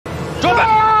准备！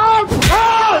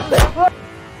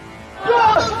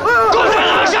共产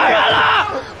党杀人了，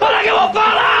把他给我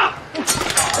放了！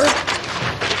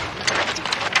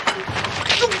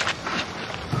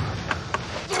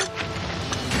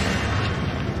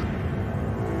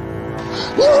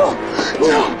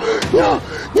娘，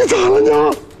你咋了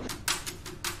娘？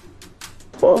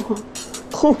我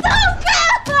后。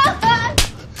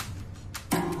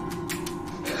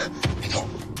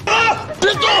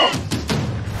 别动！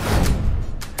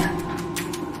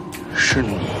是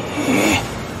你，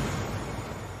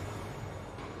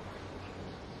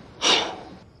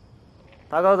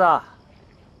大高子，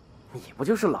你不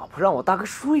就是老婆让我大哥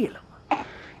睡了吗？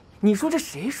你说这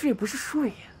谁睡不是睡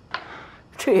呀？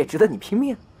这也值得你拼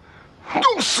命？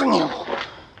弄死你！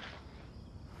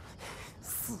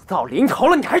死到临头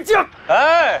了，你还犟？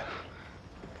哎！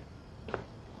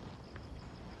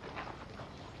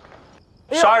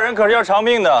 杀人可是要偿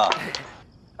命的。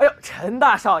哎呦，陈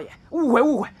大少爷，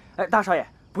误会！哎，大少爷，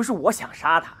不是我想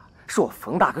杀他，是我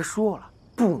冯大哥说了，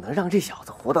不能让这小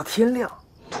子活到天亮。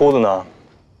秃子呢？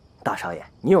大少爷，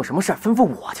你有什么事吩咐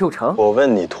我就成。我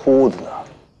问你，秃子呢？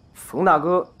冯大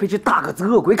哥被这大个子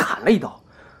恶鬼砍了一刀，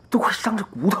都快伤着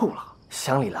骨头了，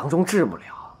乡里郎中治不了，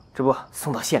这不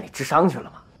送到县里治伤去了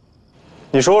吗？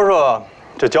你说说，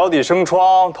这脚底生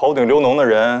疮、头顶流脓的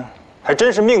人，还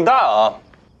真是命大啊！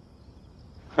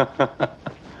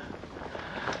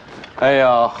 哎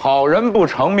呀，好人不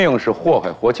长命是祸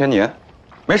害活千年。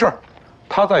没事，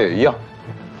他在也一样。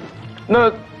那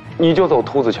你就走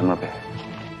秃子前面呗。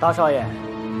大少爷，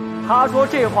他说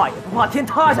这话也不怕天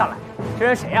塌下来。这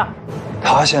人谁呀？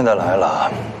他现在来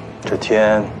了，这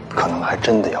天可能还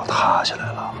真的要塌下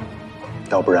来了。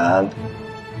要不然，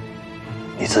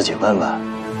你自己问问。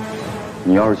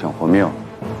你要是想活命，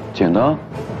简单，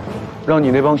让你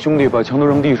那帮兄弟把枪都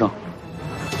扔地上。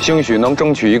 兴许能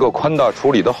争取一个宽大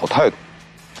处理的好态度。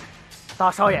大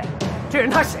少爷，这人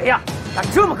他谁呀？敢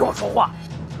这么跟我说话？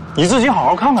你自己好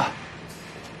好看看。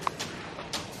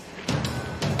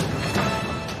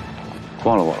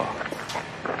忘了我了。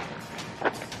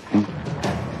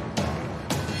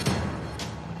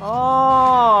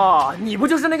哦，你不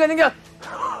就是那个？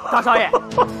大少爷，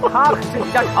他可是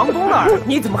你家长工的儿子，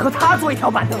你怎么和他坐一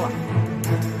条板凳了？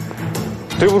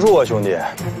对不住啊，兄弟，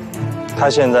他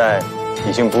现在。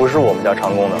 已经不是我们家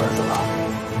长工的儿子了，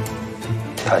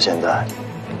他现在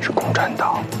是共产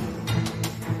党。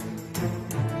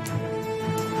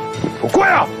我跪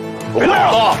啊！我跪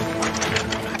啊！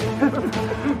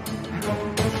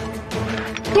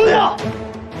蹲下！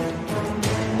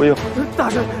不行！大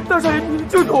少爷，你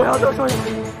救救我呀！大少爷，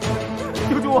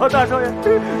救救我！大少爷，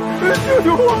救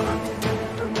救我！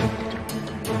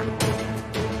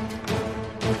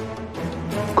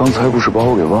刚才不是把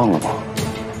我给忘了吗？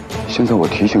 现在我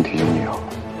提醒你啊，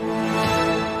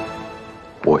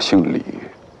我姓李，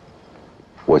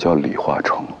我叫李化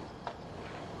成。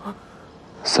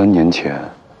3年前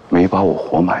没把我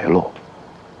活埋喽，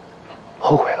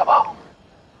后悔了吧？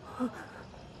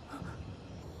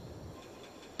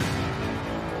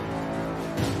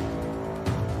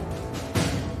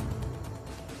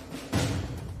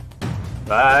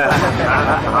来。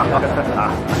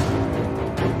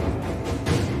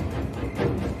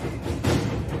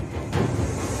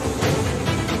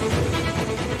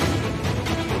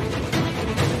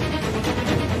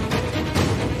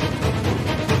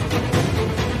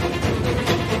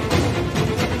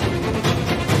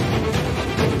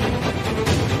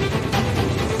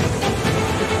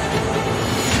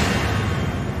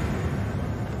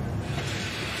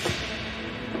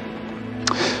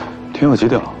天要几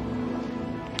点了？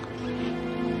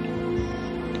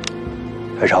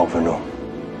还差5分钟。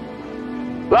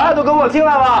来，都跟我进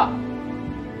来吧。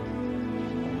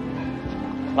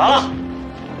来了，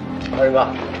二人哥，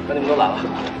跟你们都来了。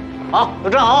好，都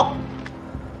站好。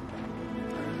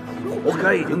活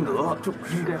该应得，就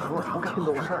应该和我干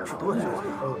的事儿对。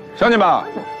乡亲们，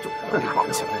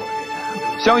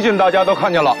相信大家都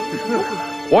看见了，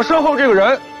我身后这个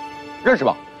人，认识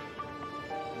吧？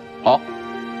好。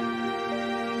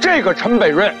 这个陈北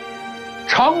瑞，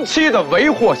长期的为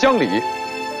祸乡里，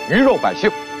鱼肉百姓，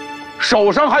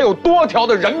手上还有多条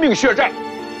的人命血债。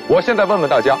我现在问问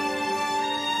大家，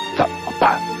怎么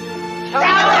办？饶命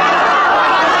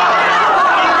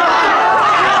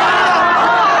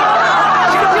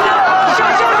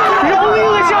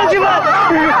啊，乡亲们！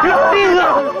饶命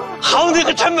啊！好你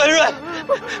个陈北瑞，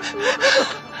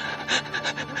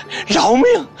饶命！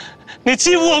你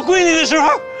欺负我闺女的时候。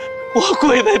 我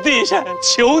跪在地上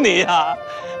求你呀，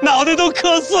脑袋都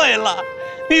磕碎了，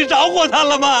你饶过他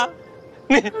了吗？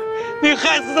你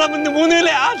害死他们母女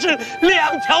俩是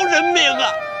2条人命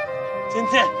啊！今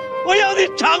天我要你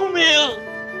偿命！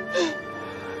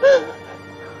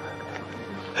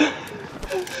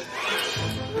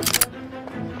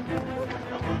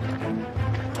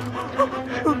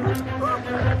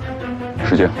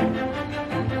师姐，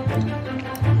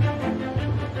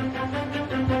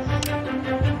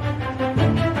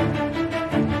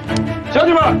乡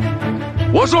亲们，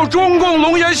我受中共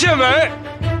龙岩县委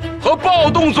和暴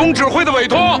动总指挥的委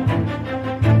托，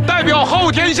代表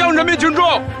后田乡人民群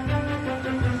众，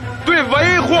对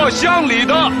为祸乡里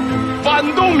的反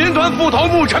动民团副头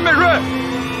目陈美瑞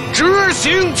执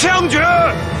行枪决。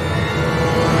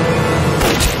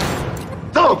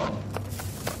走。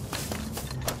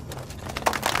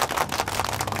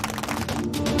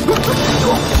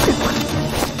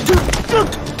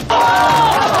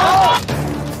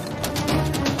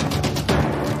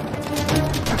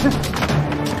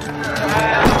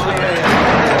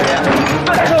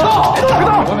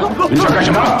你想干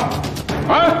什么？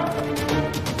啊！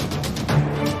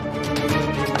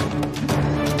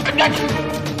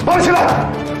绑起来，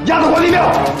押到管理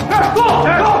庙。走！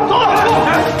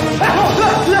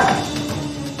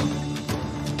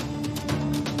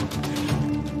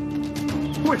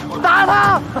打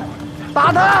他！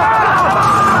打他！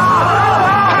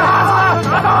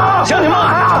乡亲们，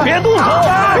别动手！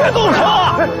别动手！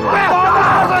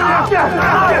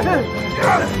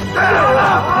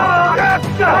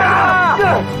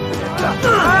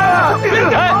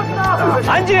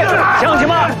安静，乡亲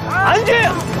们，安静！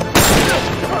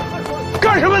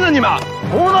干什么呢？你们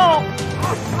胡闹！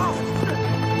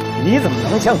你怎么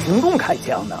能向群众开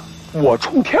枪呢？我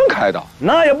冲天开的，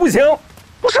那也不行。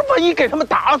不是，万一给他们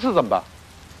打死怎么办？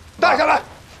带下来。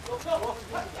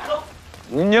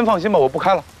您放心吧，我不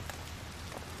开了。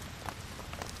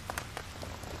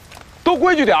都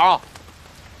规矩点啊！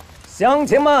乡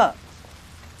亲们，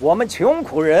我们穷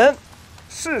苦人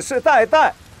世世代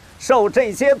代受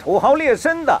这些土豪劣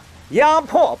绅的压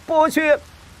迫剥削，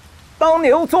当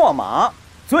牛做马，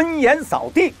尊严扫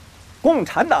地。共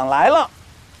产党来了，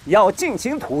要进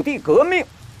行土地革命。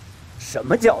什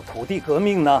么叫土地革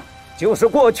命呢？就是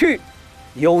过去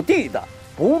有地的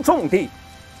不种地，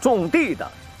种地的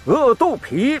饿肚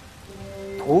皮。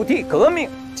土地革命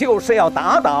就是要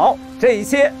打倒这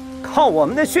些靠我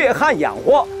们的血汗养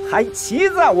活，还骑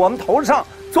在我们头上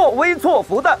作威作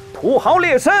福的土豪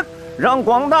劣绅，让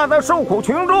广大的受苦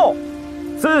群众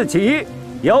自己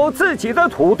有自己的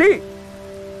土地，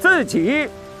自己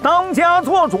当家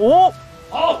做主。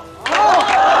好，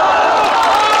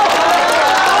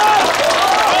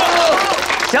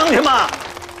乡亲们，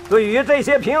对于这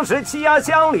些平时欺压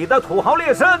乡里的土豪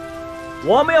劣绅，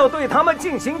我们要对他们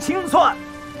进行清算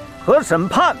和审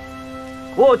判。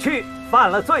过去犯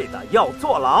了罪的要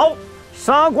坐牢，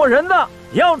杀过人的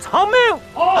要偿命。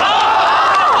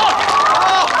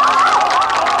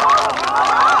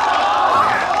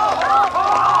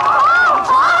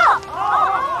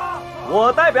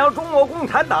我代表中国共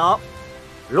产党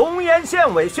龙岩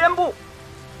县委宣布，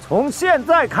从现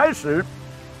在开始，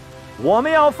我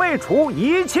们要废除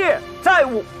一切债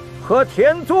务和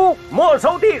田租没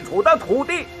收地主的土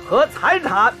地和财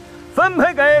产，分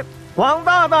配给广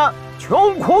大的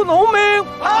穷苦农民。